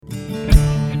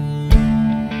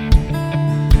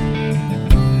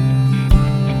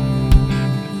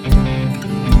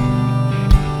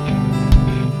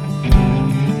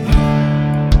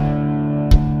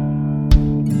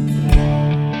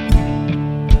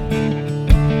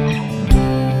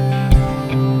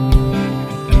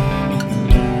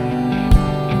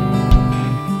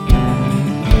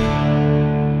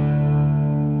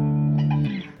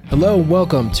Hello, and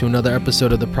welcome to another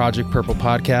episode of the Project Purple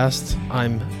podcast.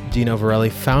 I'm Dino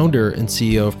Varelli, founder and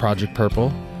CEO of Project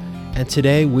Purple. And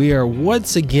today we are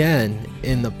once again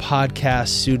in the podcast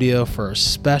studio for a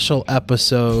special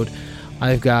episode.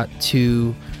 I've got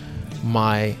to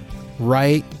my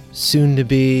right, soon to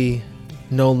be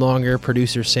no longer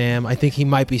producer Sam. I think he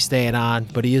might be staying on,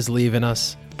 but he is leaving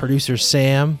us. Producer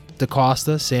Sam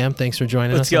DaCosta. Sam, thanks for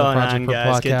joining us on the Project Purple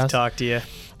podcast. Good to talk to you.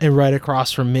 And right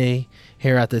across from me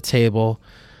here at the table,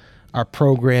 our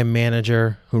program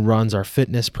manager who runs our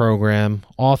fitness program,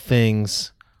 all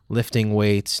things lifting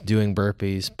weights, doing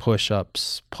burpees,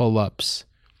 push-ups, pull-ups,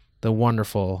 the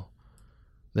wonderful,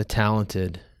 the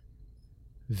talented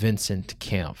Vincent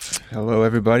Kampf. Hello,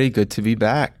 everybody. Good to be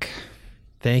back.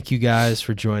 Thank you guys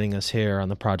for joining us here on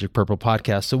the Project Purple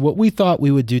podcast. So what we thought we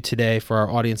would do today for our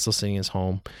audience listening at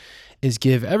home is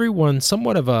give everyone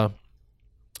somewhat of a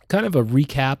kind of a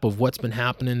recap of what's been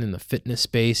happening in the fitness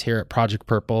space here at Project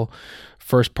Purple.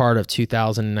 First part of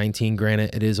 2019,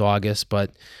 granted it is August,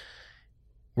 but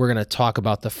we're going to talk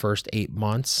about the first 8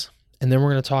 months. And then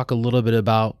we're going to talk a little bit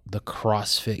about the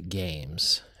CrossFit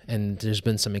Games. And there's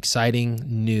been some exciting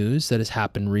news that has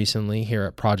happened recently here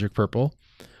at Project Purple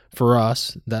for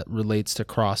us that relates to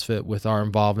CrossFit with our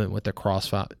involvement with the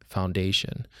CrossFit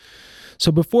Foundation.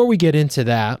 So before we get into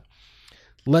that,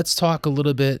 let's talk a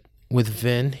little bit with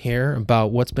Vin here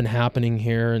about what's been happening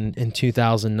here in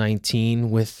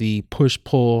 2019 with the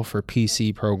push-pull for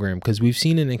PC program, because we've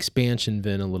seen an expansion,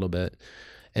 Vin, a little bit.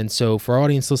 And so for our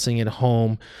audience listening at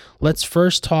home, let's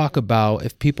first talk about,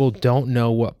 if people don't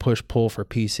know what push-pull for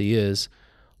PC is,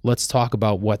 let's talk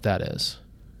about what that is.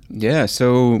 Yeah,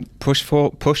 so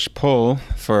push-pull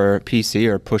for PC,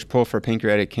 or push-pull for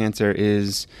pancreatic cancer,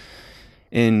 is,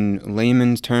 in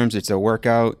layman's terms, it's a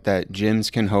workout that gyms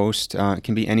can host. It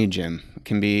can be any gym. It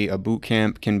can be a boot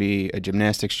camp, can be a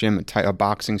gymnastics gym, a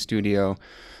boxing studio,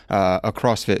 a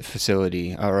CrossFit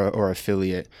facility or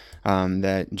affiliate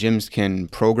that gyms can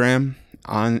program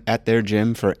on at their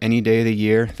gym for any day of the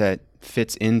year that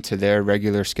fits into their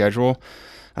regular schedule.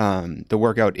 The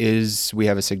workout is, we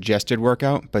have a suggested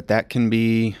workout, but that can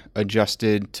be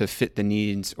adjusted to fit the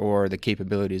needs or the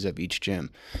capabilities of each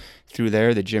gym. Through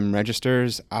there, the gym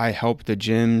registers. I help the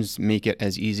gyms make it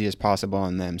as easy as possible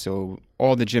on them. So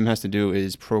all the gym has to do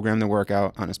is program the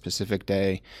workout on a specific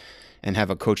day and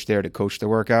have a coach there to coach the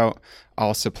workout.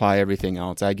 I'll supply everything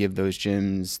else. I give those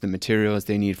gyms the materials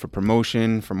they need for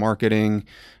promotion, for marketing,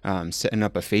 setting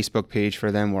up a Facebook page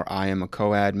for them where I am a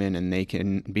co-admin and they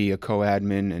can be a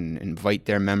co-admin and invite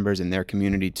their members and their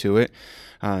community to it.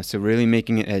 So really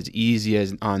making it as easy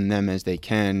as on them as they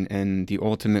can. And the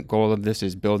ultimate goal of this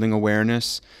is building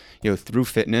awareness, through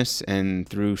fitness and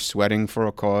through sweating for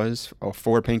a cause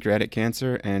for pancreatic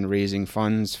cancer and raising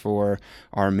funds for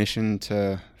our mission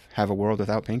to have a world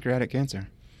without pancreatic cancer.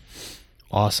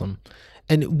 Awesome.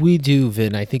 And we do,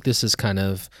 Vin, I think this is kind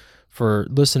of for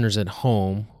listeners at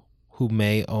home who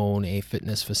may own a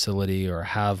fitness facility or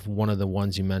have one of the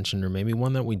ones you mentioned, or maybe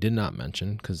one that we did not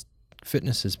mention, because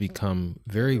fitness has become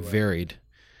very varied.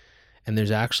 And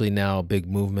there's actually now a big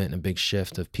movement and a big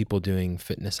shift of people doing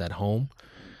fitness at home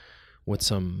with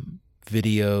some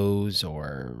videos,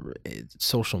 or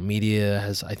social media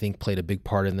has, I think, played a big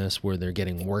part in this, where they're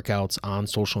getting workouts on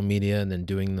social media and then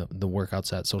doing the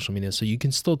workouts at social media. So you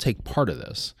can still take part of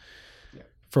this. Yeah.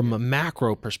 From a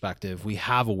macro perspective, we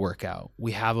have a workout,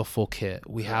 we have a full kit,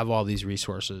 we have all these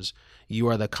resources. You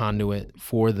are the conduit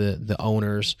for the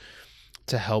owners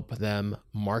to help them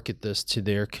market this to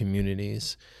their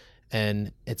communities.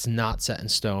 And it's not set in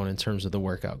stone in terms of the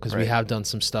workout, because we have done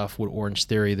some stuff with Orange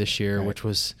Theory this year, which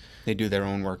was... They do their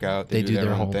own workout. They do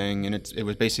their own thing. And it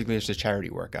was basically just a charity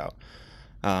workout.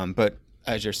 But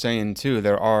as you're saying, too,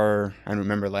 I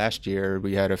remember last year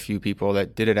we had a few people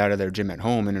that did it out of their gym at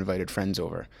home and invited friends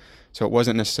over. So it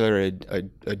wasn't necessarily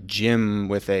a gym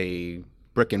with a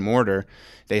brick and mortar.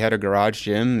 They had a garage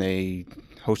gym. They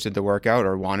hosted the workout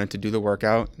or wanted to do the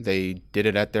workout. They did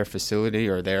it at their facility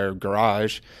or their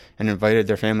garage and invited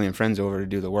their family and friends over to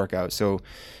do the workout. So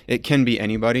it can be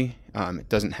anybody. It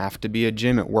doesn't have to be a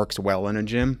gym. It works well in a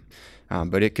gym.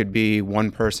 But it could be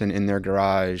one person in their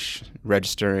garage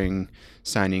registering,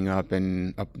 signing up,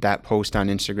 and that post on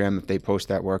Instagram, if they post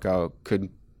that workout, could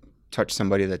touch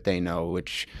somebody that they know,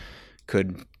 which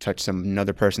could touch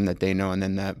another person that they know, and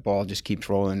then that ball just keeps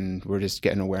rolling. We're just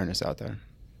getting awareness out there.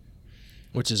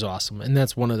 Which is awesome. And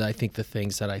that's one of the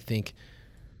things that I think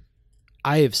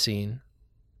I have seen.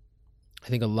 I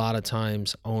think a lot of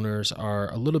times owners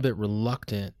are a little bit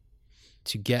reluctant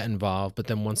to get involved, but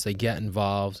then once they get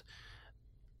involved,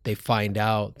 they find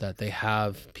out that they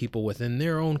have people within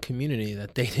their own community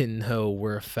that they didn't know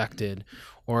were affected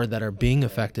or that are being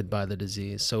affected by the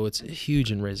disease. So it's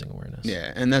huge in raising awareness.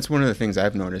 Yeah, and that's one of the things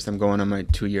I've noticed. I'm going on my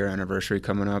 2-year anniversary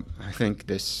coming up, I think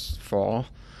this fall.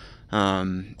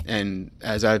 And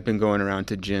as I've been going around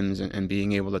to gyms and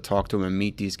being able to talk to them and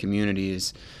meet these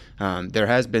communities, there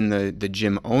has been the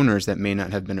gym owners that may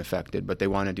not have been affected, but they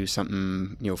want to do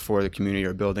something, for the community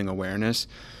or building awareness.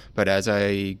 But as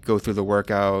I go through the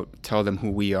workout, tell them who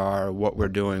we are, what we're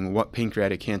doing, what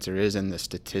pancreatic cancer is, and the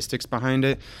statistics behind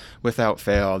it, without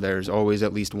fail, there's always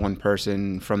at least one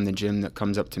person from the gym that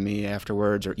comes up to me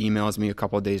afterwards or emails me a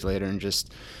couple of days later and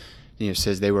just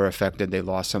says they were affected, they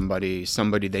lost somebody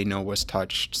they know was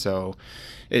touched. So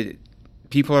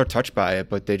people are touched by it,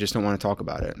 but they just don't want to talk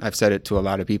about it. I've said it to a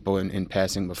lot of people in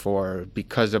passing before.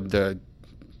 Because of the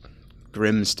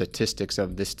grim statistics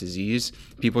of this disease,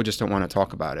 people just don't want to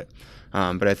talk about it.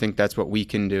 But I think that's what we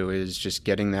can do, is just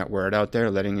getting that word out there,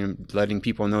 letting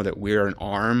people know that we're an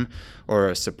arm or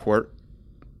a support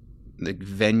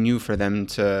venue for them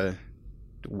to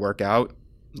work out,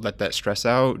 let that stress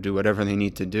out, do whatever they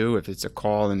need to do. If it's a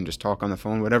call and just talk on the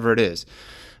phone, whatever it is,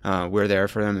 we're there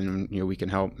for them, and we can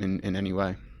help in any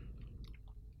way.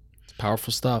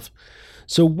 Powerful stuff.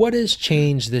 So what has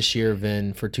changed this year,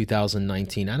 Vin, for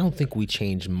 2019? I don't think we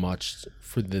changed much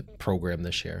for the program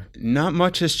this year. Not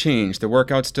much has changed. The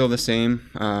workout's still the same,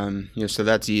 so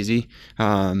that's easy.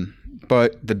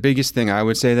 But the biggest thing I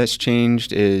would say that's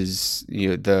changed is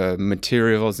the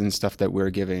materials and stuff that we're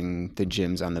giving the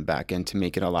gyms on the back end to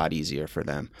make it a lot easier for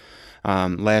them.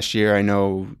 Last year, I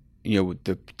know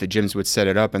the gyms would set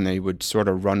it up and they would sort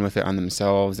of run with it on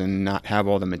themselves and not have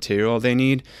all the material they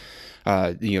need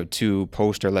to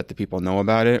post or let the people know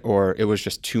about it, or it was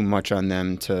just too much on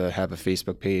them to have a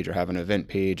Facebook page or have an event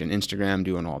page and Instagram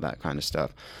doing all that kind of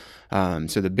stuff.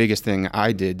 So the biggest thing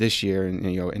I did this year,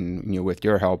 and with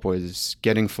your help, was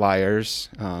getting flyers.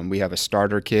 We have a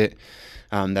starter kit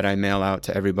that I mail out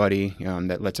to everybody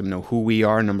that lets them know who we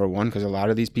are, number one, because a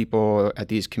lot of these people at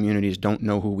these communities don't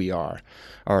know who we are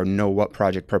or know what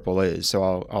Project Purple is.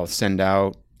 So I'll send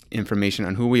out information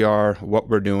on who we are, what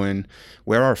we're doing,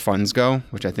 where our funds go,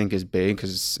 which I think is big,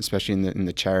 because especially in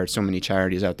the charity, so many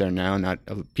charities out there now,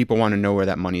 people want to know where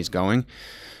that money is going.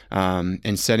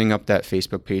 And setting up that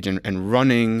Facebook page and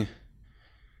running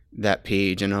that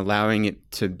page and allowing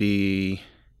it to be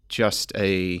just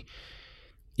a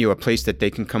place that they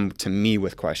can come to me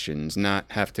with questions,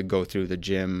 not have to go through the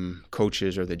gym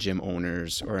coaches or the gym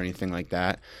owners or anything like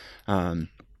that.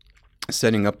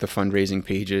 Setting up the fundraising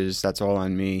pages, that's all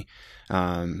on me.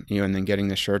 And then getting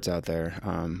the shirts out there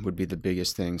would be the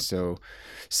biggest thing. So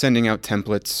sending out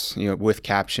templates, with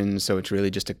captions, so it's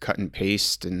really just a cut and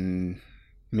paste, and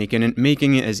making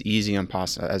it as easy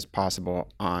as possible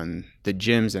on the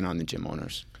gyms and on the gym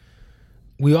owners.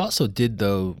 We also did,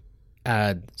 though,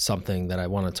 add something that I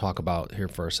want to talk about here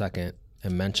for a second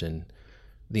and mention: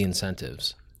 the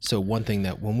incentives. So one thing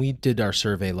that when we did our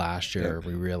survey last year,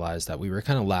 we realized that we were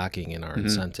kind of lacking in our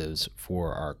incentives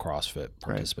for our CrossFit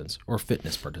participants, or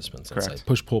fitness participants, let's say.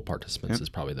 Push-pull participants is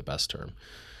probably the best term.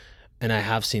 And I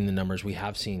have seen the numbers. We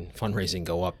have seen fundraising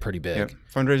go up pretty big. Yep.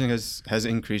 Fundraising has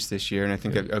increased this year, and I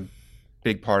think a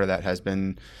big part of that has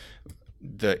been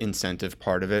the incentive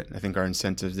part of it. I think our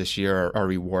incentives this year are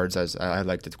rewards, as I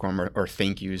like to call them, or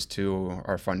thank yous to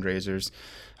our fundraisers,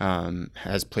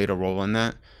 has played a role in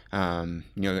that. I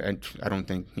don't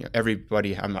think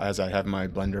everybody, as I have my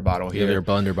blender bottle here. Your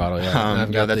blender bottle, yeah.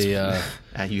 I've got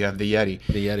you have the Yeti.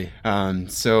 The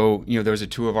Yeti. So those are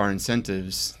two of our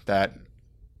incentives that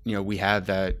we have,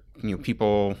 that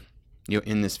people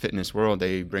in this fitness world,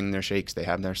 they bring their shakes, they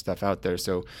have their stuff out there.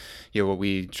 So what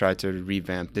we tried to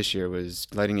revamp this year was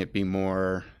letting it be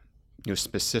more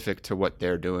specific to what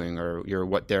they're doing, or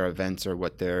what their events or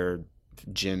what their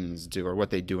gyms do, or what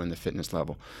they do in the fitness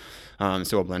level.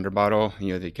 So a blender bottle,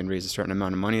 they can raise a certain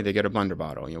amount of money, they get a blender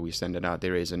bottle. We send it out, they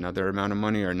raise another amount of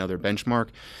money or another benchmark,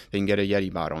 they can get a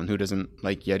Yeti bottle. And who doesn't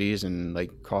like Yetis and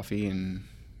like coffee and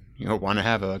want to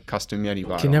have a custom Yeti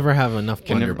bottle? Can never have enough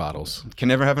blender bottles. Can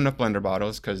never have enough blender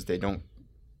bottles, because they don't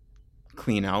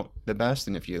clean out the best.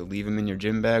 And if you leave them in your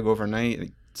gym bag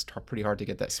overnight, it's pretty hard to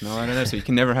get that smell out of there. So you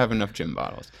can never have enough gym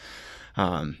bottles.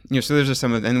 So there's just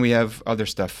some of, and we have other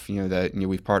stuff, that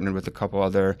we've partnered with a couple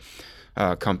other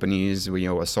companies. We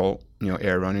Assault,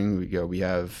 air running. We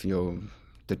have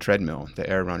the treadmill, the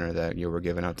air runner that we're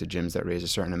giving out to gyms that raise a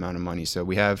certain amount of money. So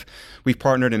we've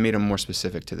partnered and made them more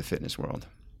specific to the fitness world,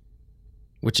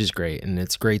 which is great. And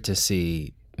it's great to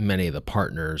see many of the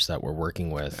partners that we're working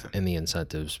with and the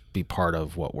incentives be part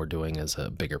of what we're doing as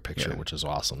a bigger picture, which is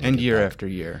awesome. And year after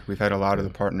year, we've had a lot of the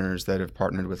partners that have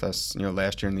partnered with us,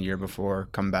 last year and the year before,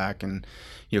 come back and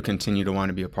continue to want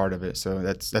to be a part of it. So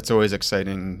that's always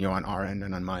exciting, on our end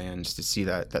and on my end, to see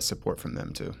that support from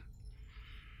them too.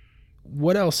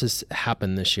 What else has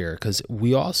happened this year? Because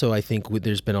we also, I think,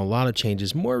 there's been a lot of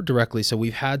changes more directly. So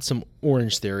we've had some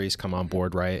Orange Theories come on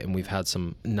board, right? And we've had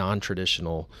some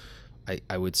non-traditional,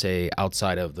 I would say,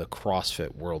 outside of the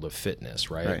CrossFit world of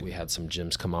fitness, right? We had some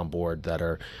gyms come on board that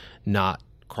are not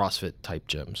CrossFit type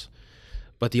gyms.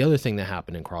 But the other thing that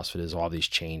happened in CrossFit is all these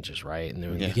changes, right? And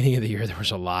in the beginning of the year, there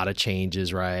was a lot of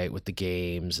changes, right, with the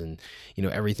games and,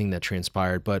 everything that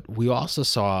transpired. But we also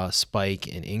saw a spike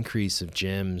and increase of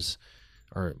gyms,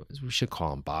 or we should call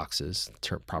them boxes,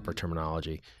 proper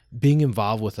terminology, being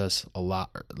involved with us a lot.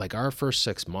 Like our first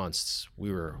 6 months,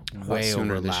 we were way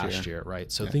over last year,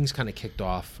 right? So things kind of kicked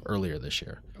off earlier this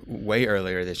year. Way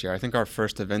earlier this year. I think our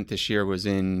first event this year was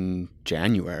in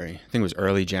January. I think it was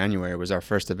early January was our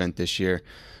first event this year.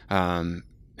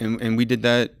 And we did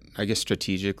that, I guess,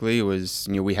 strategically. It was,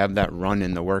 we have that run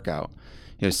in the workout.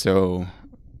 So,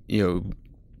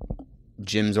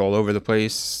 gyms all over the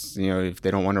place. If they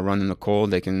don't want to run in the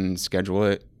cold, they can schedule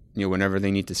it, whenever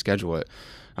they need to schedule it,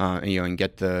 and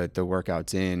get the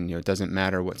workouts in. It doesn't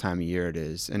matter what time of year it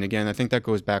is. And again, I think that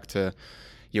goes back to,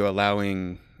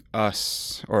 allowing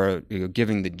us, or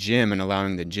giving the gym and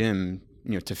allowing the gym,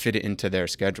 to fit it into their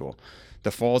schedule. The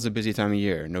fall's a busy time of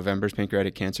year. November's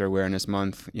Pancreatic Cancer Awareness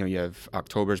Month. You have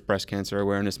October's Breast Cancer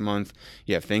Awareness Month.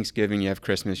 You have Thanksgiving, you have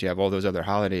Christmas, you have all those other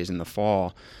holidays in the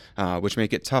fall, which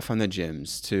make it tough on the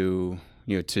gyms to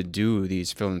do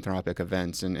these philanthropic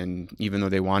events. And even though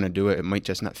they want to do it, it might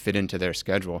just not fit into their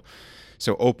schedule.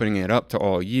 So opening it up to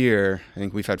all year, I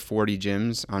think we've had 40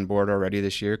 gyms on board already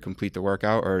this year complete the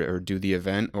workout or do the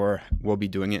event, or we'll be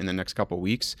doing it in the next couple of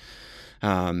weeks.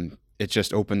 It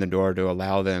just opened the door to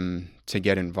allow them to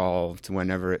get involved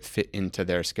whenever it fit into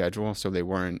their schedule, so they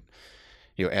weren't,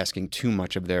 asking too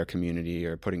much of their community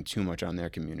or putting too much on their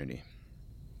community.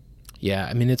 Yeah,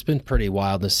 I mean, it's been pretty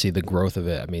wild to see the growth of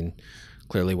it. I mean,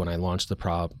 clearly when I launched the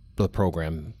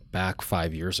program back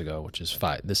 5 years ago, which is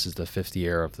this is the 5th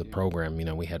year of the program,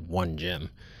 we had one gym,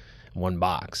 one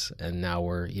box, and now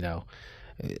we're,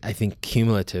 I think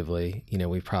cumulatively,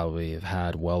 we probably have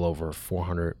had well over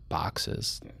 400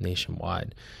 boxes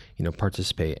nationwide,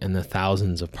 participate, and the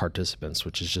thousands of participants,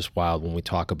 which is just wild when we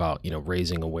talk about,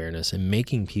 raising awareness and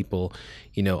making people,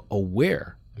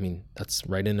 aware. I mean, that's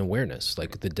right in awareness,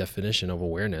 like the definition of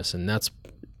awareness. And that's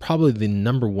probably the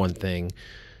number one thing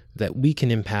that we can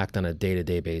impact on a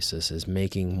day-to-day basis, is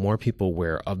making more people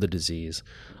aware of the disease,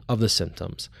 of the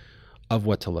symptoms, of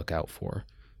what to look out for.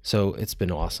 So it's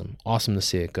been awesome to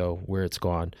see it go where it's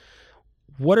gone.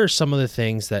 What are some of the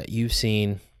things that you've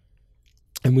seen,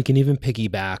 and we can even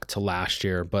piggyback to last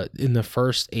year, but in the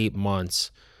first 8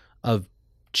 months of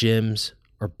gyms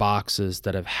or boxes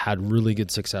that have had really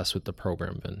good success with the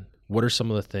program? And what are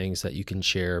some of the things that you can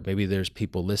share? Maybe there's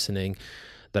people listening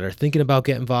that are thinking about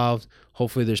getting involved.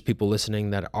 Hopefully there's people listening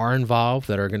that are involved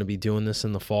that are going to be doing this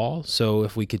in the fall. So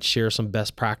if we could share some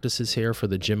best practices here for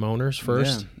the gym owners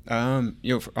first. On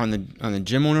the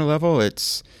gym owner level,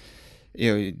 it's,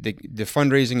 the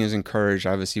fundraising is encouraged.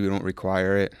 Obviously we don't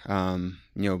require it.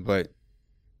 But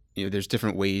there's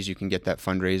different ways you can get that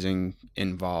fundraising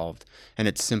involved, and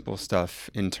it's simple stuff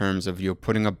in terms of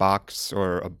putting a box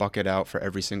or a bucket out for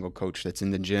every single coach that's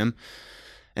in the gym.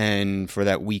 And for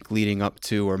that week leading up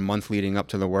to, or month leading up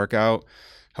to the workout,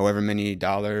 however many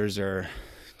dollars or,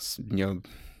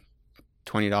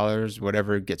 $20,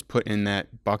 whatever gets put in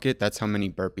that bucket, that's how many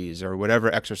burpees or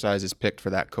whatever exercise is picked for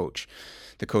that coach.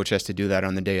 The coach has to do that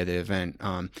on the day of the event.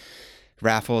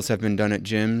 Raffles have been done at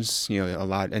gyms, a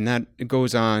lot. And that it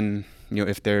goes on,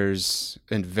 if there's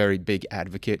a very big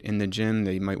advocate in the gym,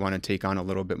 they might want to take on a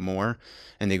little bit more.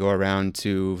 And they go around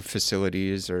to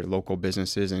facilities or local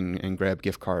businesses and grab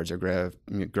gift cards or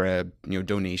grab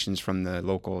donations from the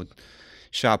local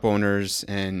shop owners,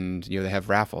 and they have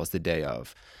raffles the day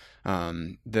of.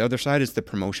 The other side is the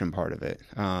promotion part of it.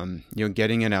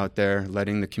 Getting it out there,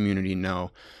 letting the community know.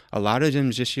 A lot of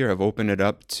gyms this year have opened it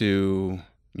up to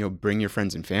bring your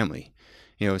friends and family.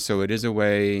 So it is a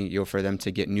way for them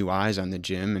to get new eyes on the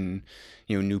gym and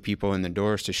new people in the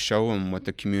doors, to show them what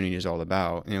the community is all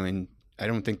about. And I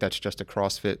don't think that's just a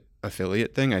CrossFit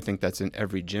affiliate thing. I think that's an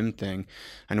every gym thing.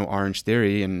 I know Orange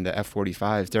Theory and the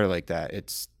F45s, they're like that.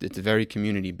 It's very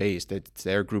community based. It's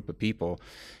their group of people.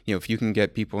 If you can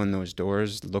get people in those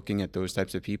doors looking at those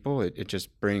types of people, it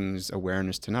just brings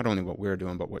awareness to not only what we're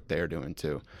doing, but what they're doing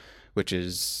too, which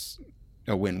is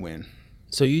a win-win.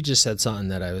 So you just said something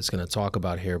that I was going to talk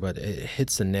about here, but it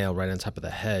hits the nail right on top of the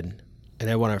head. And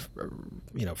I want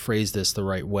to, phrase this the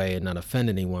right way and not offend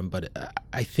anyone. But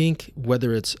I think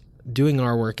whether it's doing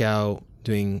our workout,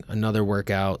 doing another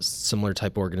workout, similar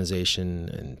type organization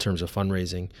in terms of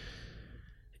fundraising,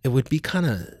 it would be kind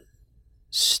of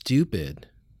stupid.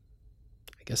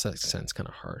 I guess that sounds kind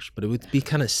of harsh, but it would be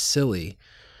kind of silly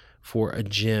for a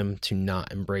gym to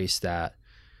not embrace that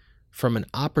from an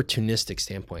opportunistic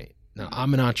standpoint. Now,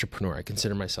 I'm an entrepreneur. I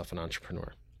consider myself an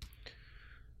entrepreneur.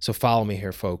 So follow me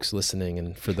here, folks listening,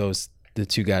 and for the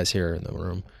two guys here in the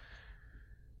room.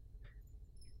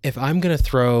 If I'm going to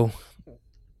throw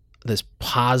this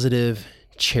positive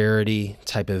charity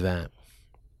type event,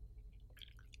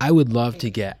 I would love to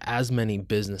get as many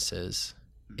businesses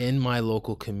in my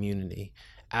local community,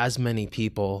 as many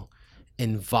people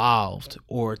involved,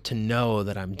 or to know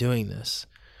that I'm doing this.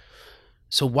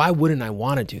 So why wouldn't I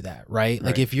want to do that, right?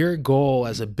 Like if your goal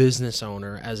as a business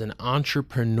owner, as an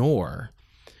entrepreneur,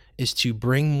 is to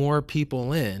bring more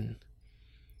people in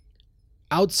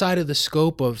outside of the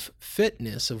scope of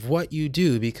fitness of what you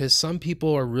do, because some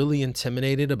people are really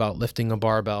intimidated about lifting a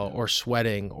barbell or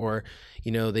sweating, or,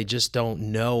 they just don't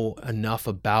know enough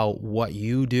about what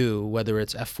you do, whether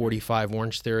it's F45,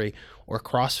 Orange Theory, or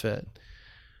CrossFit.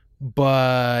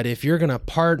 But if you're going to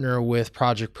partner with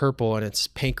Project Purple and it's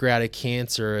pancreatic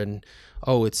cancer and,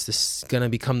 it's going to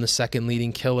become the second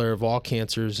leading killer of all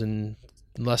cancers in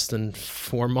less than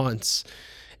 4 months.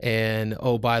 And,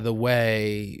 by the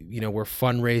way, we're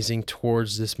fundraising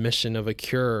towards this mission of a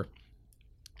cure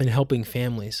and helping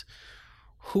families.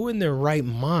 Who in their right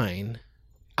mind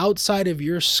outside of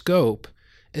your scope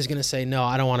is going to say, no,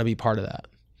 I don't want to be part of that?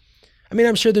 I mean,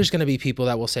 I'm sure there's going to be people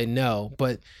that will say no,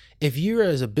 but if you're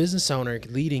as a business owner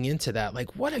leading into that,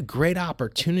 like what a great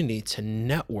opportunity to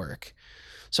network.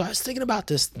 So I was thinking about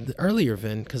this earlier,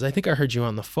 Vin, because I think I heard you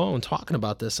on the phone talking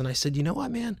about this. And I said, you know what,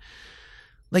 man?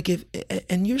 Like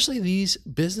and usually these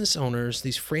business owners,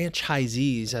 these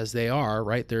franchisees as they are,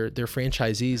 right? They're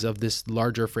franchisees of this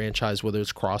larger franchise, whether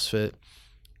it's CrossFit,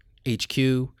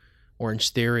 HQ, Orange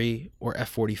Theory, or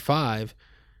F45.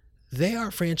 They are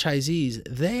franchisees.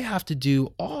 They have to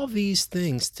do all these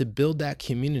things to build that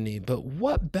community. But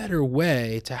what better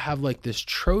way to have like this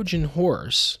Trojan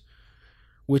horse,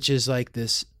 which is like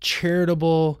this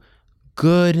charitable,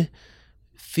 good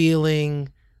feeling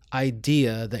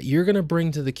idea that you're going to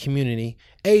bring to the community.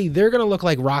 They're going to look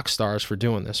like rock stars for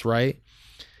doing this, right?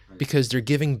 Because they're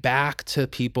giving back to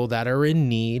people that are in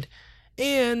need.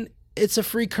 And it's a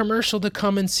free commercial to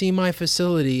come and see my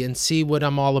facility and see what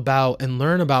I'm all about and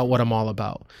learn about what I'm all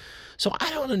about. So I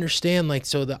don't understand,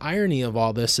 so the irony of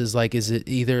all this is is it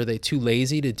either are they too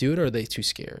lazy to do it or are they too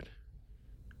scared?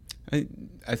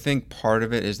 I think part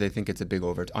of it is they think it's a big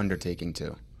undertaking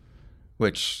too,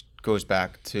 which goes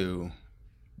back to...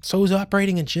 So is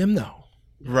operating a gym though.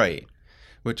 Right.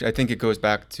 Which I think it goes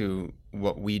back to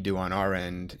what we do on our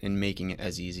end in making it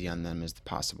as easy on them as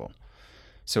possible.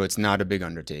 So it's not a big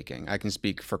undertaking. I can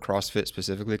speak for CrossFit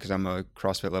specifically because I'm a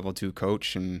CrossFit Level 2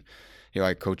 coach, and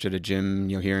I coach at a gym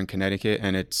here in Connecticut,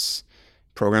 and it's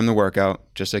program the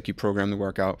workout just like you program the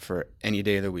workout for any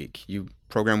day of the week. You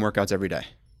program workouts every day.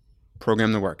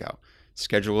 Program the workout.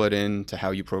 Schedule it in to how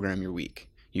you program your week.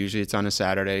 Usually it's on a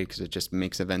Saturday because it just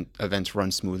makes events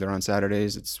run smoother on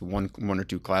Saturdays. It's one or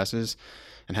two classes,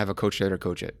 and have a coach there to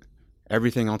coach it.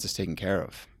 Everything else is taken care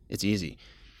of. It's easy.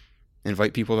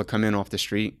 Invite people to come in off the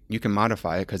street. You can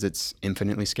modify it because it's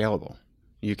infinitely scalable.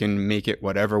 You can make it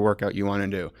whatever workout you want to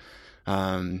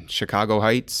do. Chicago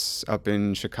Heights up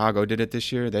in Chicago did it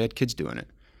this year. They had kids doing it.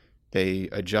 They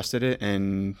adjusted it,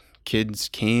 and kids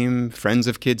came, friends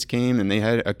of kids came, and they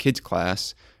had a kids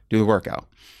class do the workout,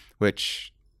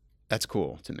 which that's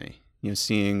cool to me.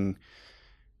 Seeing,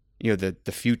 the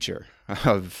future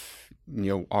of,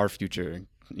 our future,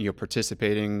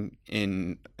 participating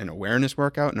in an awareness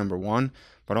workout, number one,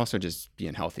 but also just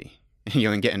being healthy,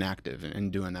 and getting active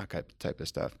and doing that type of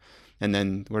stuff. And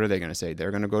then what are they going to say?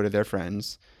 They're going to go to their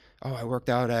friends. Oh, I worked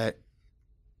out at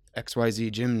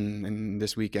XYZ gym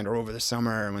this weekend or over the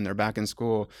summer when they're back in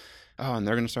school. Oh, and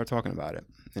they're going to start talking about it.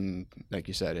 And like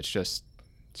you said, it's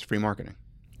free marketing.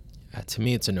 To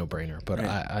me, it's a no-brainer, but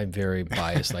right. I'm very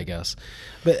biased, I guess.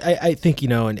 But I think,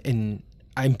 and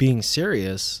I'm being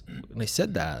serious when I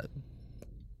said that,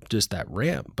 just that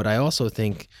ramp. But I also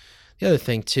think the other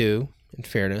thing too, in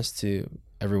fairness to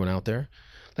everyone out there,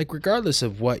 regardless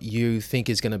of what you think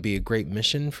is going to be a great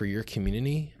mission for your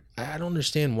community, I don't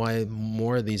understand why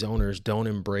more of these owners don't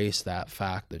embrace that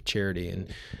fact of charity. And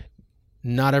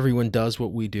not everyone does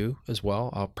what we do as well.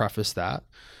 I'll preface that.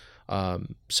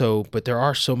 But there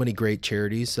are so many great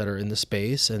charities that are in the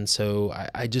space. And so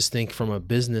I just think from a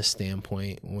business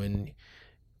standpoint, when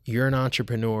you're an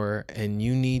entrepreneur and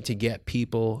you need to get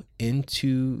people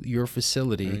into your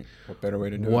facility, Right. What better way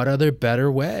to do it? what other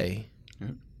better way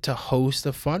to host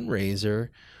a fundraiser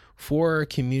for a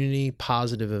community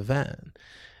positive event?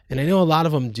 And I know a lot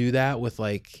of them do that with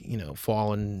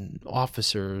fallen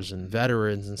officers and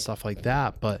veterans and stuff like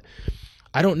that, but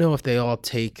I don't know if they all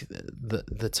take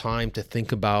the time to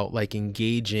think about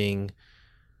engaging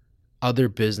other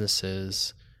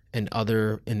businesses and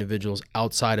other individuals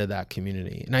outside of that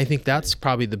community. And I think that's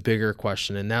probably the bigger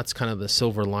question. And that's kind of the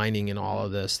silver lining in all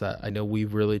of this, that I know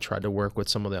we've really tried to work with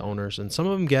some of the owners, and some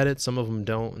of them get it, some of them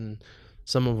don't, and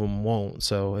some of them won't.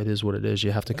 So it is what it is.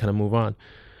 You have to kind of move on.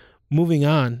 Moving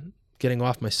on, getting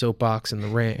off my soapbox and the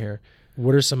rant here.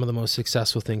 What are some of the most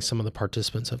successful things some of the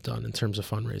participants have done in terms of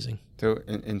fundraising? So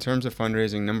in terms of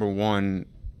fundraising, number one,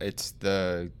 it's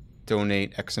the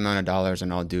donate X amount of dollars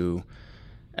and I'll do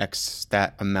X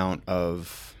that amount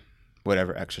of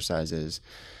whatever exercise is.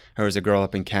 There was a girl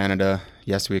up in Canada.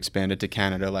 Yes, we expanded to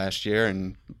Canada last year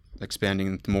and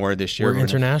expanding more this year. We're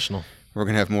international. We're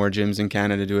going to have more gyms in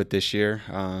Canada do it this year.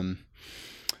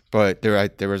 But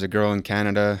there was a girl in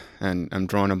Canada, and I'm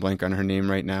drawing a blank on her name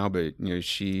right now, but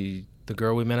she... The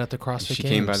girl we met at the CrossFit Games. She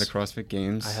came by the CrossFit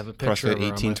Games. I have a picture of her.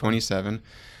 CrossFit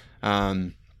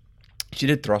 1827. She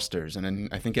did thrusters, and then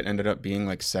I think it ended up being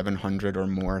 700 or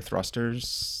more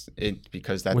thrusters.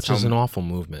 Which is an awful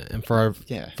movement. And for our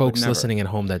folks listening at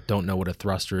home that don't know what a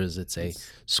thruster is, it's a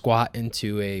squat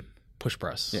into a push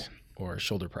press or a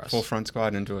shoulder press. Full front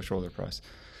squat into a shoulder press.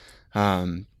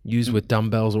 Used with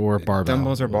dumbbells or barbell.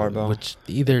 Dumbbells or barbell. Which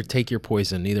either take your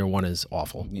poison. Neither one is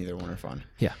awful. Neither one are fun.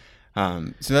 Yeah.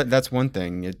 So that's one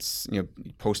thing. It's,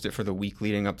 post it for the week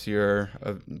leading up to your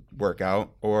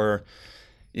workout, or,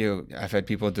 I've had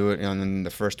people do it in the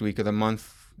first week of the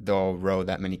month. They'll row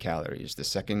that many calories. The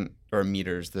second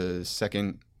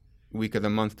week of the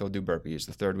month, they'll do burpees.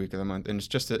 The third week of the month. And it's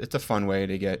just, it's a fun way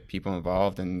to get people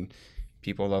involved, and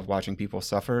people love watching people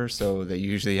suffer. So they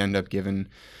usually end up giving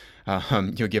a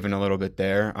little bit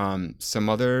there. Some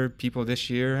other people this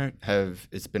year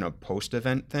it's been a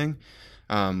post-event thing.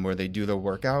 Where they do the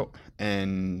workout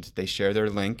and they share their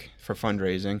link for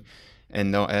fundraising,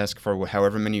 and they'll ask for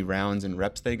however many rounds and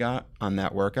reps they got on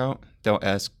that workout. They'll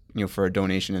ask for a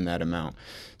donation in that amount.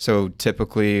 So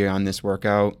typically on this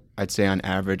workout, I'd say on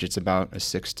average it's about a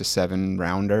 6 to 7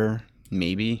 rounder,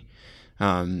 maybe.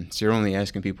 So you're only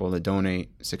asking people to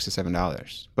donate $6 to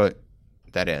 $7, but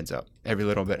that adds up. Every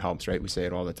little bit helps, right? We say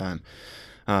it all the time.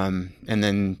 And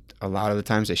then a lot of the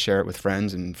times they share it with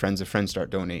friends, and friends of friends start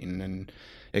donating, and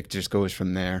it just goes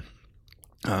from there.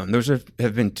 Those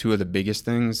have been two of the biggest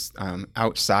things.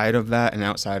 Outside of that, and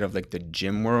outside of the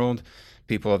gym world,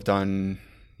 people have done,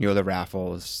 the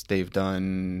raffles. They've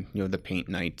done, the paint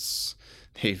nights.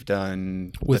 They've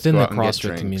done within the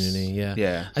CrossFit community.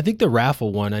 Yeah. I think the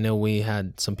raffle one, I know we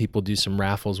had some people do some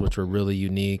raffles, which were really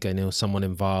unique. I know someone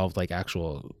involved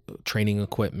actual training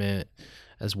equipment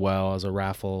as well as a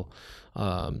raffle.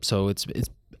 So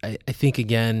I think,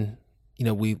 again,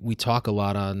 we talk a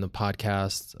lot on the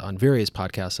podcast, on various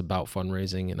podcasts, about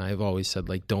fundraising, and I've always said,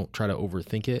 don't try to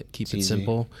overthink it. Keep it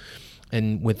simple.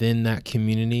 And within that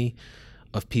community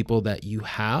of people that you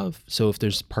have, so if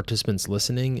there's participants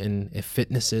listening, and if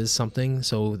fitness is something,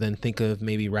 so then think of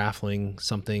maybe raffling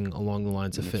something along the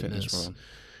lines of fitness.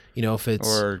 If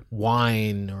it's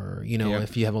wine, or,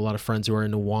 if you have a lot of friends who are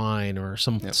into wine, or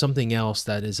something else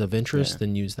that is of interest,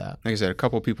 then use that. Like I said, a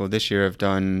couple of people this year have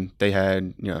done, they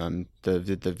had,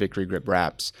 the Victory Grip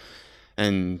wraps,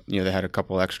 and, they had a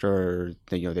couple extra, or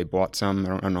they bought some.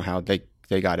 I don't know how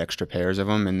they got extra pairs of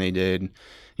them, and they did,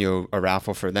 a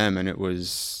raffle for them, and it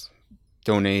was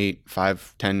donate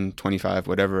 5, 10, 25,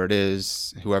 whatever it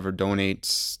is. Whoever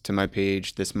donates to my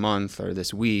page this month or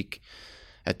this week,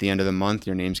 at the end of the month,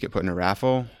 your names get put in a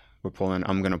raffle.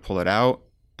 I'm going to pull it out,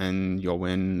 and you'll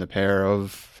win the pair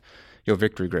of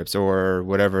Victory Grips, or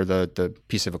whatever the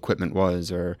piece of equipment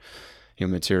was, or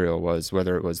material was,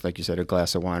 whether it was, like you said, a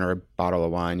glass of wine or a bottle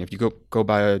of wine. If you go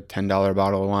buy a $10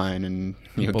 bottle of wine and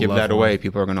give that away,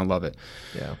 people are going to love it.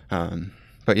 Yeah.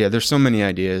 But yeah, there's so many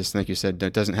ideas. Like you said,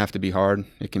 it doesn't have to be hard.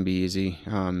 It can be easy.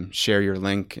 Share your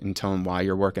link and tell them why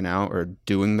you're working out or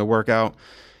doing the workout.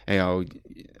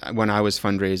 When I was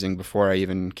fundraising before I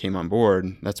even came on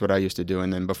board, that's what I used to do.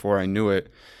 And then before I knew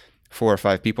it, 4 or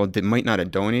 5 people might not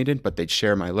have donated, but they'd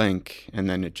share my link, and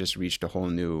then it just reached a whole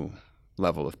new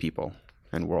level of people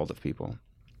and world of people.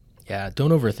 Yeah, don't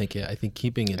overthink it. I think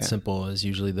keeping it simple is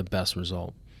usually the best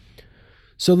result.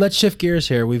 So let's shift gears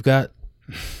here. We've got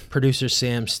Producer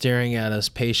Sam staring at us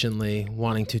patiently,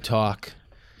 wanting to talk.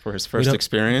 For his first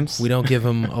experience. We don't give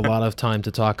him a lot of time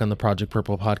to talk on the Project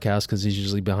Purple podcast because he's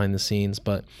usually behind the scenes.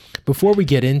 But before we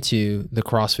get into the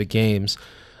CrossFit Games,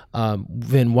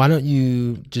 Vin, why don't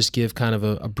you just give kind of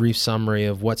a brief summary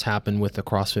of what's happened with the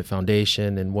CrossFit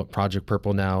Foundation and what Project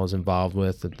Purple now is involved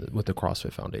with the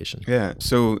CrossFit Foundation? Yeah,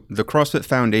 so the CrossFit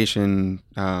Foundation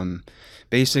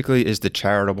basically is the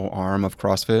charitable arm of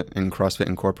CrossFit and CrossFit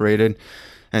Incorporated,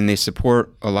 and they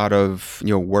support a lot of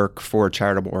work for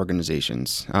charitable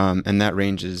organizations, and that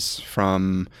ranges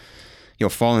from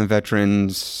fallen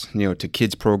veterans, to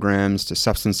kids programs, to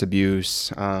substance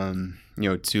abuse,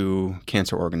 to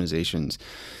cancer organizations.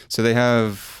 So they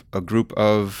have a group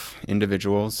of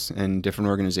individuals and different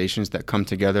organizations that come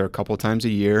together a couple times a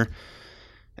year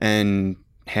and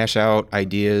hash out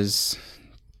ideas,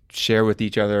 share with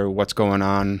each other what's going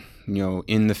on,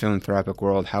 in the philanthropic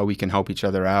world, how we can help each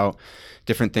other out,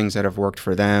 different things that have worked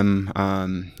for them,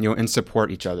 and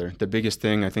support each other. The biggest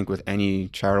thing I think with any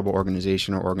charitable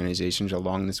organization or organizations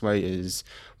along this way is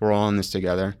we're all in this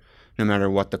together. No matter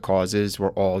what the cause is,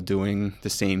 we're all doing the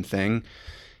same thing.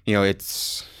 We've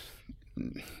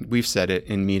said it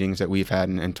in meetings that we've had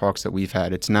and talks that we've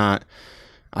had. It's not,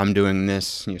 I'm doing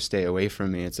this, stay away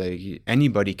from me. It's like,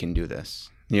 anybody can do this.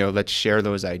 Let's share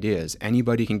those ideas.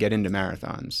 Anybody can get into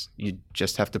marathons. You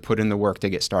just have to put in the work to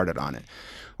get started on it.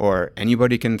 Or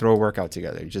anybody can throw a workout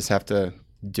together. You just have to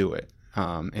do it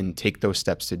and take those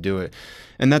steps to do it.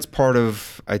 And that's part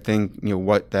of, I think,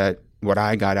 what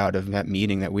I got out of that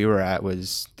meeting that we were at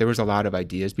was there was a lot of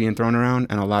ideas being thrown around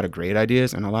and a lot of great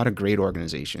ideas and a lot of great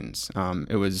organizations.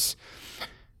 It was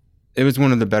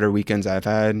one of the better weekends I've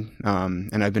had.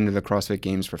 And I've been to the CrossFit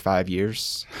Games for 5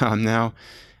 years now.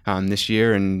 This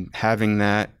year, and having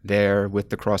that there with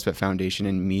the CrossFit Foundation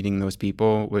and meeting those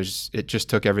people it just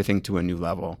took everything to a new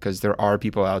level, because there are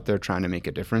people out there trying to make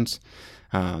a difference.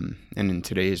 And in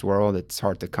today's world, it's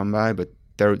hard to come by, but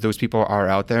those people are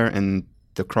out there, and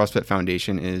the CrossFit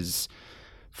Foundation is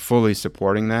fully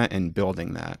supporting that and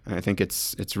building that. And I think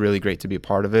it's really great to be a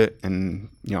part of it. And,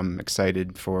 I'm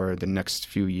excited for the next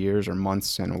few years or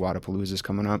months, and Wodapalooza is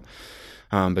coming up.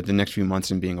 But the next few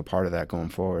months and being a part of that going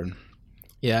forward.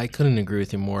 Yeah, I couldn't agree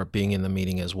with you more, being in the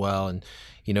meeting as well. And,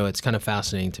 it's kind of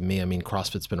fascinating to me. I mean,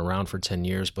 CrossFit's been around for 10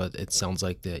 years, but it sounds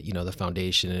like the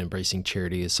foundation and embracing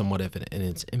charity is somewhat in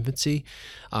its infancy.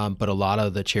 But a lot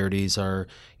of the charities are,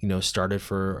 started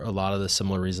for a lot of the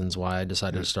similar reasons why I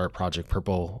decided to start Project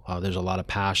Purple. There's a lot of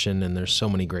passion, and there's so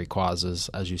many great causes,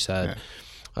 as you said,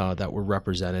 that were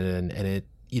represented. And it,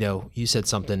 you said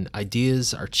something,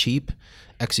 ideas are cheap.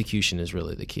 Execution is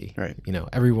really the key. Right.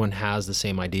 Everyone has the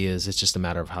same ideas. It's just a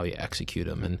matter of how you execute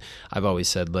them. And I've always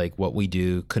said, like, what we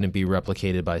do couldn't be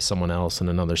replicated by someone else in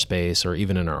another space or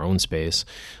even in our own space.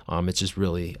 It's just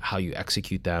really how you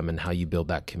execute them and how you build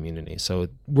that community. So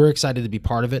we're excited to be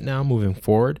part of it now moving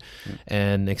forward,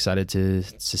 and excited to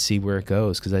see where it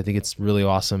goes, because I think it's really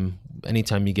awesome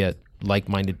anytime you get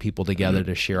like-minded people together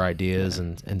to share ideas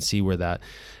and see where that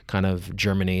kind of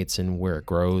germinates and where it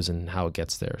grows and how it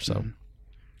gets there. So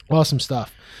awesome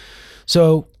stuff.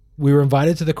 So we were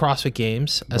invited to the CrossFit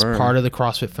Games as part of the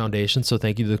CrossFit Foundation. So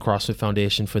thank you to the CrossFit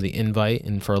Foundation for the invite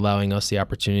and for allowing us the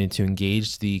opportunity to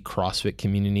engage the CrossFit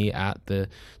community at the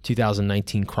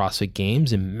 2019 CrossFit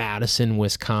Games in Madison,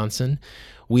 Wisconsin.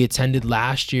 We attended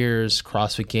last year's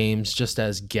CrossFit Games just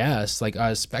as guests, like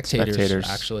as spectators.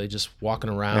 Actually, just walking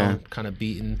around, kind of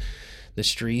beating the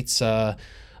streets of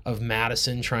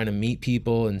Madison, trying to meet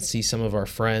people and see some of our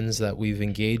friends that we've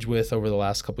engaged with over the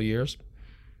last couple of years.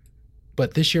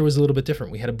 But this year was a little bit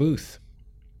different. We had a booth.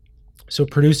 So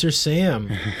producer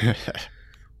Sam,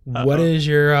 what is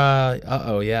your,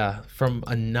 from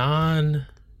a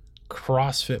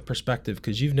non-CrossFit perspective,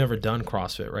 because you've never done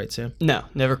CrossFit, right, Sam? No,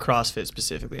 never CrossFit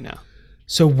specifically, no.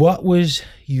 So what was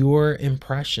your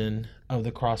impression of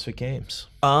the CrossFit Games?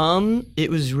 It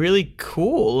was really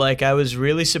cool. Like, I was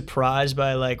really surprised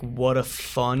by what a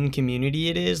fun community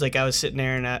it is. Like, I was sitting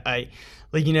there and I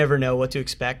you never know what to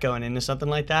expect going into something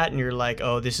like that, and you're like,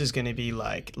 oh, this is going to be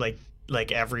like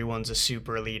everyone's a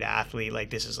super elite athlete.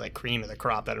 Like, this is like cream of the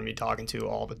crop that I'm going to be talking to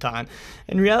all the time.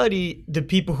 In reality, the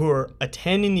people who are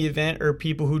attending the event are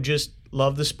people who just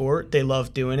love the sport. They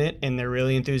love doing it, and they're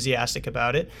really enthusiastic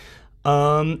about it.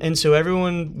 And so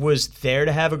everyone was there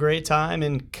to have a great time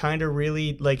and kind of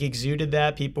really like exuded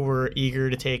that. People were eager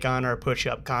to take on our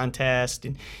push-up contest,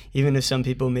 and even if some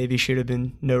people maybe should have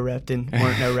been no-repped and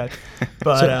weren't no-repped.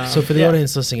 But so for the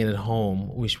audience listening at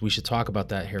home, we should talk about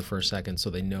that here for a second so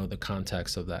they know the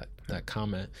context of that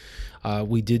comment.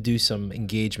 We did do some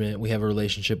engagement. We have a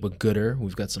relationship with Gooder.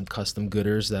 We've got some custom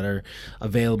Gooders that are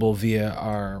available via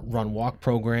our Run Walk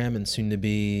program and soon to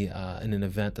be in an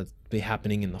event that's be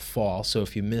happening in the fall. So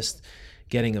if you missed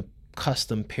getting a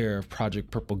custom pair of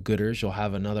Project Purple Gooders, you'll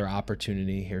have another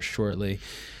opportunity here shortly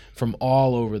from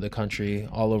all over the country,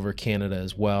 all over Canada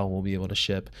as well. We'll be able to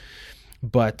ship.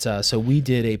 But so we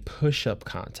did a push-up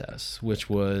contest, which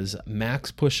was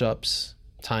max push-ups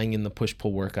tying in the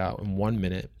push-pull workout in 1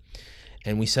 minute.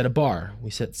 And we set a bar.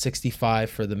 We set 65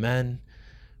 for the men,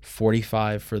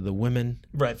 45 for the women.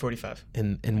 Right, 45.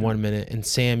 In 1 minute. And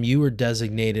Sam, you were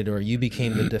designated, or you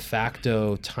became the de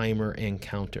facto timer and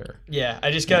counter. Yeah,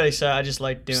 I just got excited. I just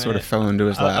like doing it. Sort of fell into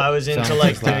his lap. I was into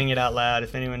like doing it out loud.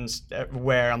 If anyone's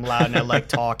aware, I'm loud and I like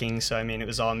talking. So, I mean, it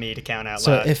was all me to count out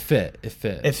loud. So it fit. It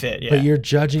fit, yeah. But your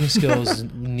judging skills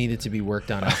needed to be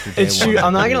worked on after day It's one. true.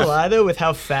 I'm not going to lie, though, with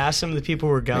how fast some of the people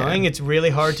were going, it's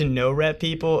really hard to no-rep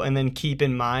people and then keep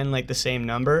in mind like the same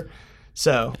number.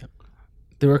 So...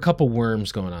 There were a couple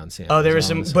worms going on, Sam. Oh, there was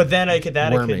some, but then I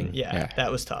worming. couldn't. Yeah,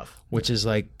 that was tough. Which is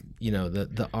like, you know,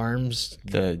 the arms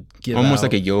give almost out,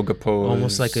 like a yoga pose,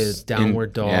 almost like a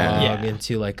downward dog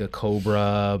into like a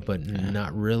cobra, but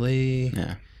not really.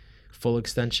 Yeah, full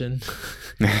extension.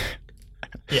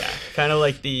 Yeah, kind of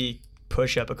like the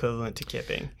push-up equivalent to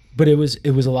kipping. But it was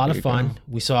a lot of fun.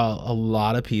 We saw a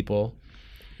lot of people.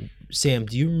 Sam,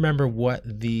 do you remember what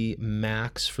the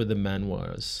max for the men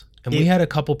was? And we had a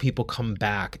couple people come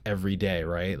back every day,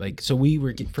 right? Like, so we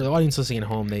were, for the audience listening at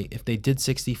home, if they did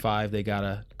 65, they got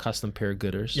a custom pair of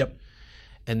Gooders. Yep.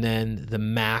 And then the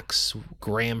max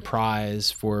grand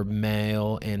prize for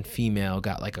male and female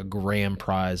got like a grand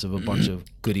prize of a bunch of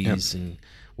goodies. And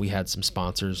we had some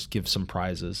sponsors give some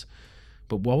prizes.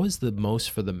 But what was the most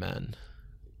for the men?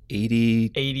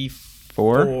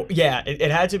 84? Yeah,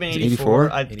 it had to have been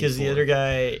 84. Because the other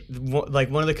guy, like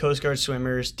one of the Coast Guard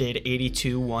swimmers did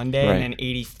 82 one day and then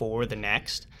 84 the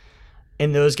next.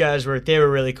 And those guys were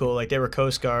really cool. Like they were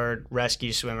Coast Guard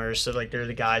rescue swimmers. So like they're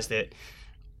the guys that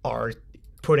are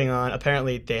putting on,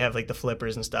 apparently they have like the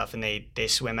flippers and stuff and they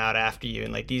swim out after you.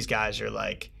 And like these guys are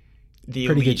like the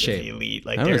pretty elite good shape. of the elite.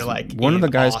 Like they're like one of the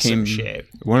guys awesome shape.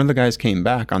 One of the guys came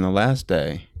back on the last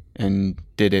day and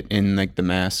did it in like the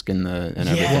mask and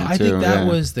everything well, I too. think that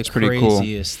was the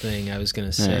craziest cool. thing I was going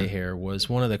to say here was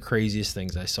one of the craziest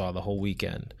things I saw the whole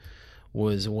weekend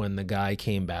was when the guy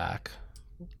came back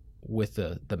with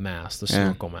the mask, the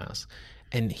snorkel mask.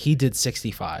 And he did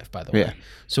 65, by the way. Yeah.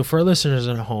 So for our listeners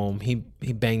at home, he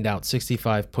banged out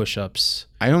 65 push-ups.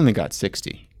 I only got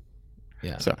 60.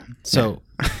 Yeah. So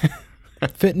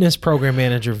fitness program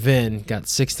manager Vin got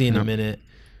 60 in a minute.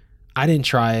 I didn't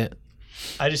try it.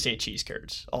 I just ate cheese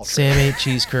curds. Sam ate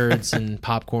cheese curds and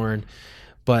popcorn,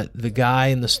 but the guy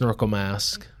in the snorkel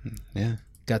mask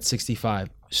got 65.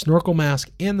 Snorkel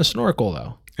mask and the snorkel,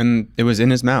 though. And it was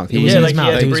in his mouth. He was in his he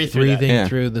mouth. had to He was breathe through breathing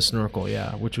through the snorkel,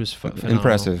 which was phenomenal.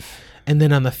 Impressive. And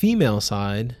then on the female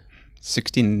side,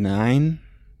 69.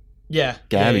 Yeah.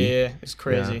 Gabby. Yeah. It's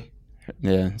crazy.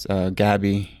 Yeah.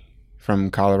 Gabby from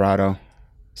Colorado.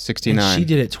 69. and she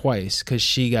did it twice because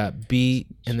she got beat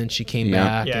and then she came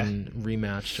back and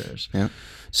rematched hers. Yeah.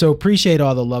 So appreciate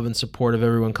all the love and support of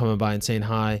everyone coming by and saying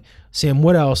hi. Sam,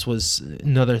 what else was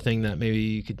another thing that maybe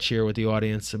you could share with the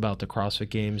audience about the CrossFit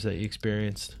Games that you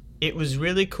experienced? It was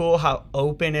really cool how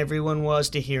open everyone was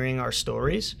to hearing our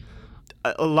stories.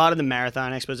 A lot of the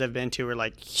marathon expos I've been to are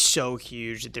like so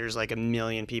huge that there's like a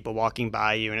million people walking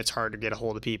by you and it's hard to get a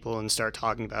hold of people and start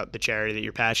talking about the charity that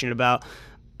you're passionate about.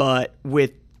 But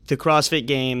with the CrossFit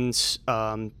Games,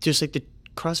 just like the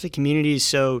CrossFit community is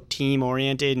so team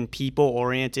oriented and people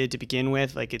oriented to begin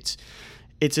with. Like it's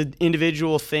an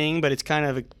individual thing, but it's kind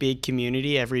of a big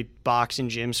community. Every box and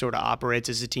gym sort of operates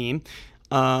as a team.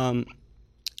 And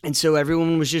so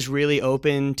everyone was just really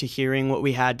open to hearing what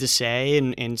we had to say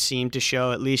and seemed to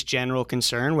show at least general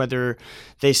concern, whether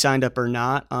they signed up or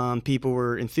not. People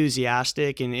were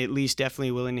enthusiastic and at least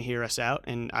definitely willing to hear us out.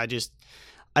 And I'd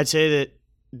say that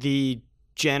the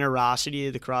generosity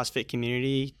of the CrossFit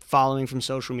community following from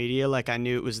social media, like I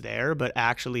knew it was there, but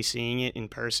actually seeing it in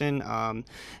person,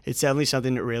 it's definitely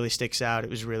something that really sticks out. It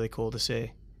was really cool to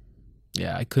see.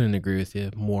 Yeah, I couldn't agree with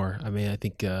you more. I mean, I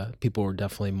think people were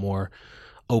definitely more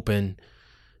open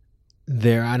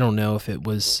there. I don't know if it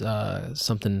was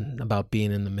something about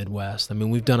being in the Midwest. I mean,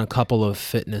 we've done a couple of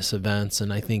fitness events,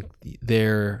 and I think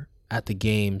they're at the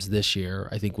games this year,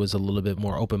 I think was a little bit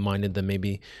more open-minded than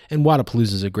maybe, and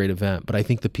Wadapalooza is a great event, but I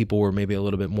think the people were maybe a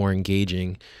little bit more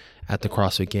engaging at the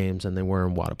CrossFit Games than they were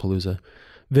in Wadapalooza.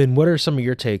 Vin, what are some of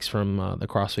your takes from the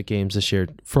CrossFit Games this year,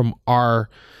 from our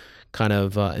kind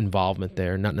of involvement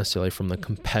there, not necessarily from the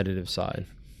competitive side?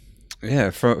 Yeah,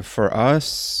 for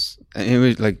us, it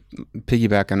was like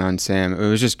piggybacking on Sam, it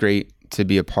was just great to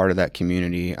be a part of that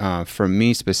community. For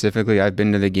me specifically, I've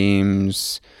been to the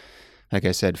games, like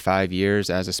I said, 5 years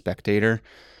as a spectator,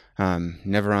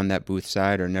 never on that booth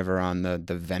side or never on the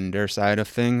vendor side of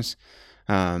things.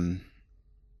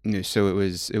 So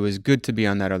it was good to be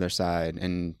on that other side,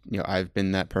 and I've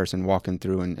been that person walking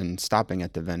through and stopping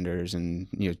at the vendors and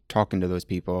talking to those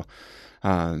people.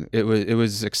 It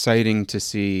was exciting to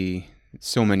see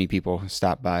so many people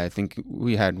stop by. I think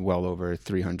we had well over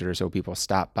 300 or so people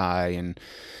stop by and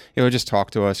just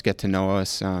talk to us, get to know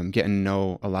us, getting to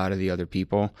know a lot of the other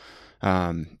people,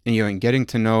 and getting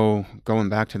to know, going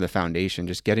back to the foundation,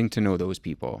 just getting to know those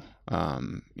people,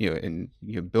 and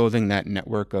building that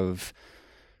network of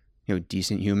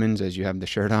decent humans, as you have the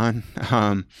shirt on,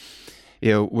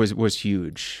 was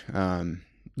huge.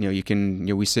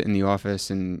 We sit in the office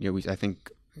and I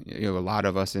think a lot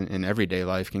of us in everyday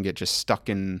life can get just stuck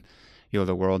in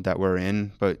the world that we're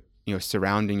in, but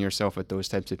surrounding yourself with those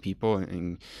types of people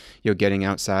and getting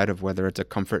outside of whether it's a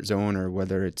comfort zone or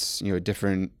whether it's a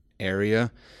different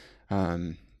area,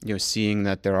 seeing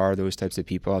that there are those types of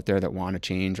people out there that want to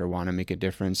change or want to make a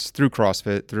difference through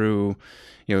CrossFit, through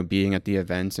being at the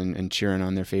events and cheering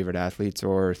on their favorite athletes,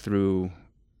 or through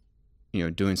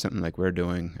doing something like we're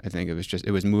doing. I think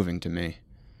it was moving to me.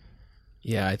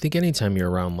 Yeah, I think anytime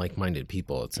you're around like-minded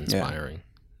people, it's inspiring.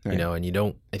 Yeah. Right.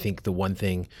 And I think the one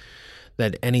thing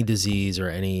that any disease or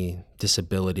any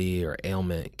disability or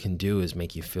ailment can do is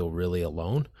make you feel really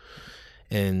alone.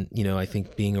 And, I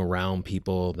think being around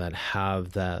people that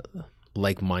have that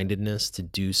like-mindedness to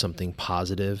do something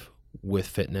positive with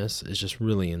fitness is just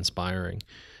really inspiring.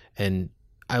 And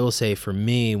I will say for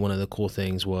me, one of the cool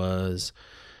things was,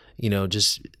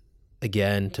 just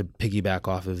again, to piggyback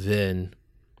off of Vin,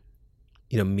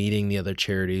 meeting the other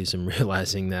charities and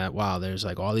realizing that, wow, there's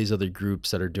like all these other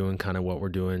groups that are doing kind of what we're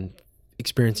doing,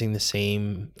 experiencing the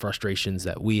same frustrations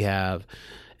that we have,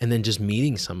 and then just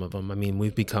meeting some of them. I mean,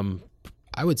 we've become,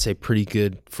 I would say, pretty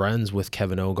good friends with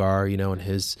Kevin Ogar, and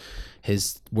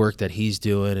his work that he's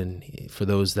doing. And for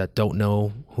those that don't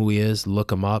know who he is,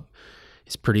 look him up.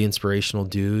 He's a pretty inspirational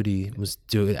dude. He was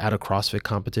doing at a CrossFit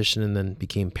competition and then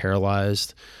became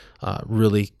paralyzed.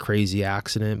 Really crazy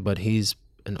accident, but he's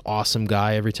an awesome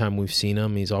guy. Every time we've seen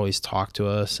him, he's always talked to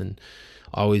us and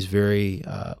always very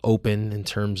open in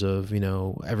terms of,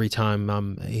 every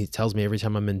time he tells me every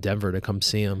time I'm in Denver to come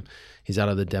see him. He's out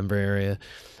of the Denver area.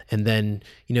 And then,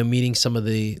 meeting some of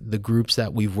the groups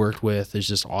that we've worked with is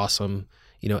just awesome.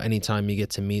 Anytime you get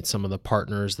to meet some of the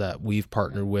partners that we've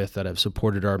partnered with that have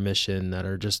supported our mission, that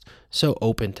are just so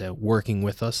open to working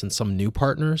with us, and some new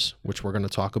partners, which we're going to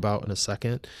talk about in a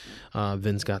second.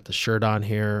 Vin's got the shirt on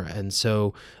here. And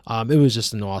so it was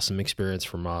just an awesome experience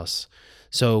from us.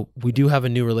 So we do have a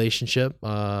new relationship,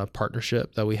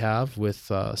 partnership that we have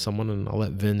with someone, and I'll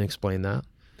let Vin explain that.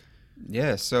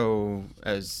 Yeah, so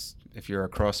if you're a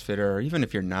CrossFitter, or even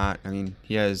if you're not, I mean,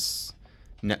 he has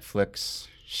Netflix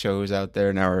shows out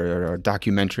there now, or a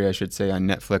documentary, I should say, on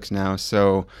Netflix now.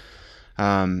 So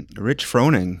Rich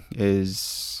Froning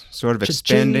is sort of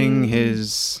expanding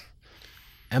his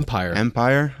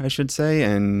empire, I should say,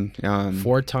 and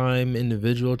 4-time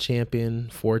individual champion,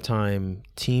 4-time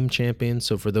team champion.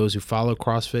 So for those who follow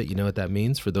CrossFit, you know what that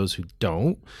means. For those who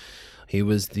don't, he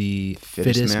was the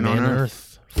fittest man on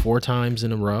earth 4 times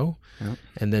in a row. Yep.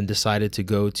 And then decided to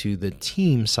go to the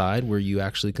team side, where you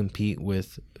actually compete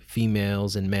with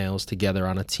females and males together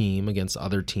on a team against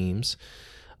other teams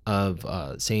of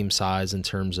same size in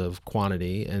terms of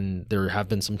quantity. And there have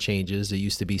been some changes. It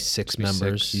used to be 6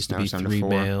 members, used to be 3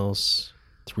 males,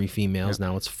 3 females. Yep.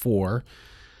 Now it's 4.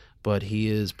 But he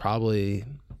is probably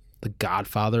the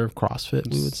godfather of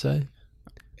CrossFit, we would say.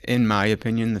 In my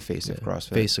opinion, the face of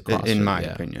CrossFit. Face of CrossFit, in my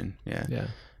opinion, yeah.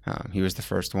 He was the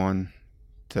first one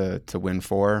to win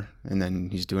 4, and then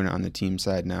he's doing it on the team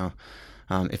side now.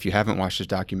 If you haven't watched his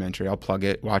documentary, I'll plug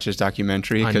it. Watch his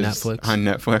documentary on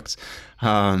Netflix.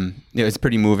 It's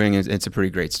pretty moving. It's a pretty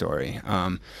great story.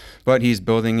 But he's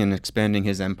building and expanding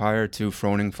his empire to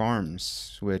Froning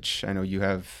Farms, which I know you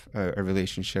have a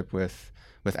relationship with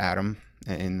Adam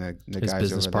and the his guys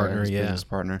business over partner, there. His business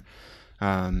partner.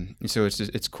 So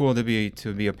it's cool to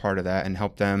be a part of that and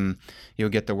help them,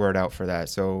 get the word out for that.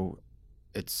 So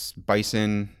it's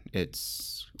bison,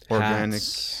 it's organic.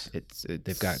 Hats. It's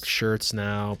They've got shirts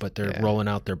now, but they're rolling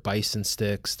out their bison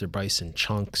sticks, their bison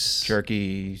chunks,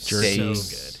 jerky, So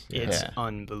steaks. good. It's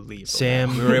unbelievable.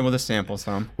 Sam, We were able to sample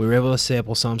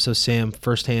some. So Sam,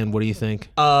 firsthand, what do you think?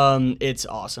 It's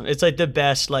awesome. It's like the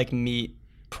best like meat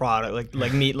product,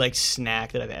 like meat like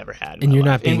snack that I've ever had. In And my you're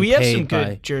life. not being and we have paid some by-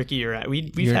 good jerky around.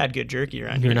 We've You're- had good jerky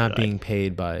around. You're here, not like- being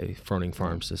paid by Froning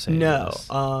Farms to say No. this.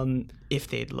 If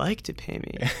they'd like to pay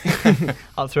me,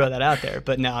 I'll throw that out there.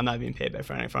 But no, I'm not being paid by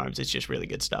Froning Farms. It's just really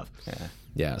good stuff.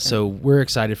 Yeah, so we're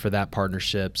excited for that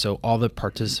partnership. So all the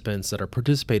participants that are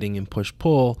participating in Push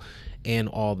Pull and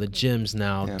all the gyms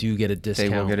now do get a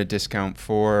discount. They will get a discount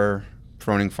for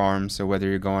Froning Farms. So whether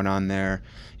you're going on there,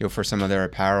 for some of their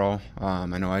apparel, I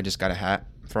know I just got a hat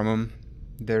from them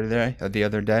the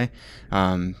other day.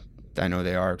 I know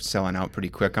they are selling out pretty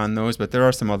quick on those, but there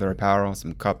are some other apparel,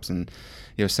 some cups, and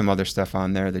some other stuff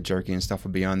on there. The jerky and stuff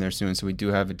will be on there soon. So we do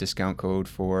have a discount code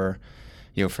for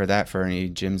that for any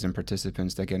gyms and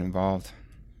participants that get involved.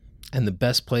 And the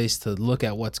best place to look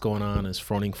at what's going on is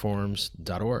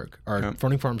froningfarms.org or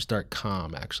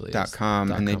froningfarms.com actually.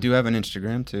 .com, and they do have an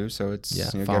Instagram too, so it's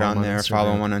get on there,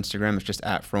 follow them on Instagram. It's just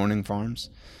at Froning Farms.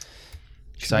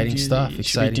 Exciting stuff.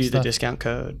 Should we do the discount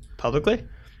code publicly?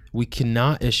 We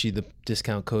cannot issue the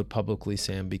discount code publicly,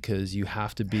 Sam, because you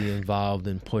have to be involved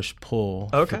in Push Pull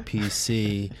for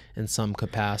PC in some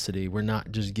capacity. We're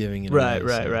not just giving it away.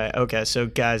 Right. Okay, so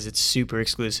guys, it's super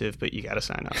exclusive, but you got to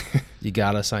sign up. You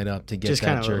got to sign up to get just that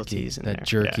kind of jerky. That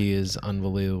jerky is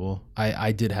unbelievable.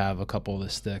 I did have a couple of the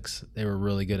sticks. They were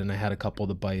really good, and I had a couple of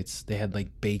the bites. They had like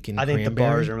bacon cranberry. I think the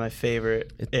bars are my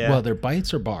favorite. Well, they're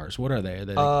bites or bars? What are they?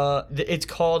 Are they it's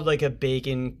called like a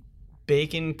bacon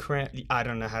I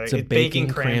don't know how to. It's a bacon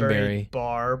cranberry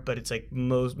bar, but it's like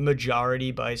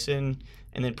majority bison,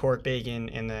 and then pork bacon,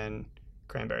 and then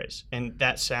cranberries. And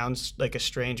that sounds like a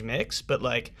strange mix, but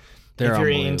like if you're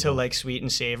into like sweet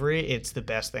and savory, it's the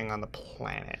best thing on the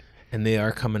planet. And they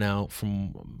are coming out,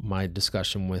 from my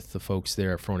discussion with the folks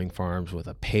there at Froning Farms, with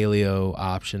a paleo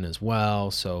option as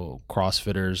well. So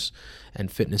CrossFitters and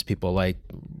fitness people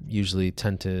usually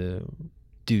tend to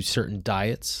do certain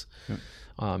diets.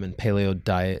 And paleo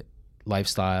diet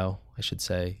lifestyle, I should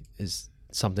say, is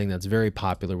something that's very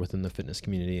popular within the fitness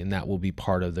community, and that will be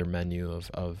part of their menu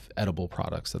of edible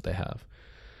products that they have.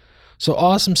 So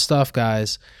awesome stuff,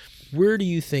 guys. Where do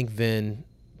you think, Vin,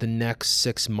 the next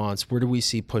 6 months, where do we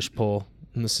see Push Pull?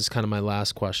 And this is kind of my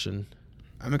last question.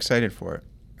 I'm excited for it.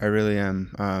 I really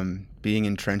am. Being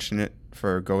entrenched in it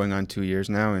for going on 2 years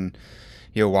now, and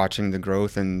watching the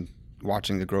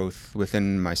growth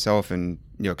within myself, and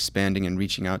expanding and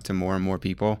reaching out to more and more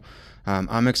people.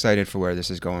 I'm excited for where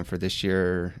this is going for this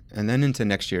year and then into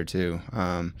next year too.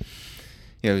 I'm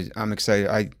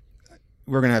excited.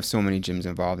 We're gonna have so many gyms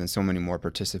involved and so many more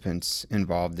participants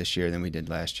involved this year than we did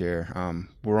last year.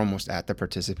 We're almost at the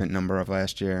participant number of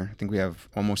last year. I think we have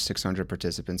almost 600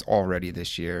 participants already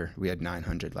this year. We had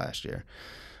 900 last year.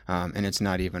 And it's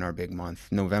not even our big month.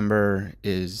 November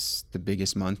is the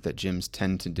biggest month that gyms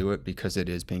tend to do it because it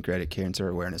is Pancreatic Cancer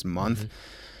Awareness Month.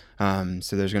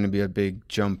 So there's going to be a big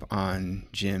jump on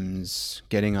gyms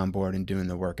getting on board and doing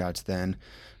the workouts then.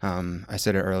 I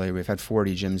said it earlier, we've had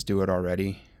 40 gyms do it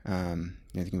already. I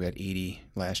think we had 80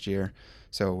 last year.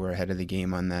 So we're ahead of the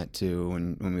game on that too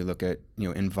when we look at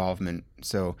involvement.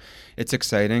 So it's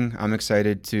exciting. I'm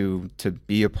excited to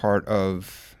be a part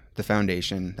of the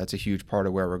foundation. That's a huge part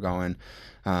of where we're going.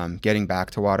 Getting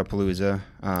back to Wodapalooza.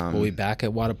 We'll be back at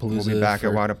Wodapalooza. We'll be back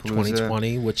at Wodapalooza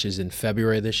 2020, which is in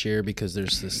February this year, because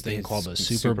there's this thing called the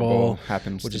Super Bowl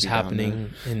which is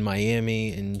happening in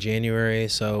Miami in January.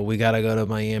 So we got to go to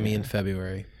Miami in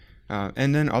February.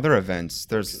 And then other events.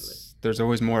 There's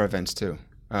always more events too.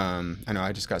 I know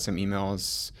I just got some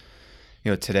emails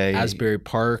today. Asbury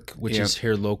Park, which is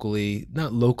here locally,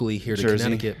 not locally here to Jersey.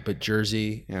 Connecticut, but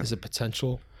Jersey is a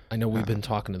potential. I know we've been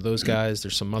talking to those guys.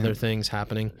 There's some other things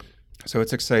happening. So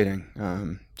it's exciting.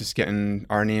 Just getting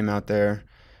our name out there.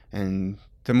 And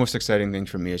the most exciting thing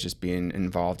for me is just being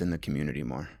involved in the community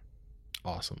more.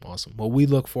 Awesome. Well, we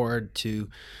look forward to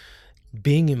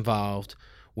being involved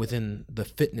within the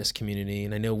fitness community.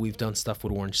 And I know we've done stuff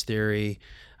with Orange Theory.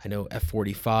 I know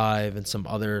F45 and some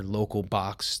other local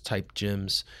box type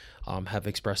gyms have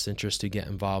expressed interest to get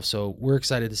involved. So we're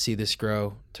excited to see this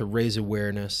grow, to raise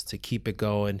awareness, to keep it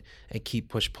going, and keep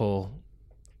Push Pull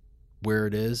where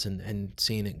it is, and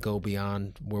seeing it go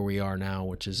beyond where we are now,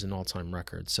 which is an all-time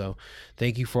record. So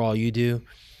thank you for all you do.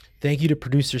 Thank you to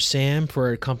producer Sam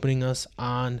for accompanying us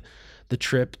on the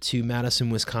trip to Madison,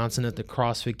 Wisconsin at the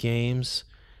CrossFit Games.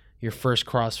 your first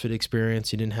CrossFit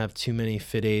experience. You didn't have too many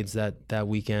fit aids that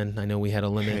weekend. I know we had a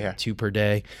limit 2 per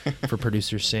day for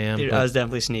producer Sam. Dude, I was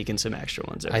definitely sneaking some extra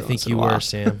ones. I think you were,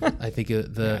 Sam. I think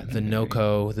the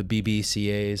NOCO, the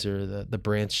BBCAs, or the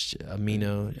branched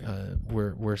amino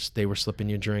they were slipping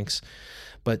you drinks.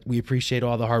 But we appreciate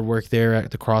all the hard work there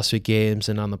at the CrossFit Games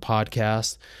and on the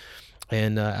podcast.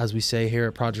 And as we say here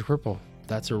at Project Purple,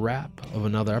 that's a wrap of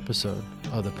another episode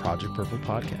of the Project Purple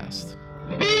podcast.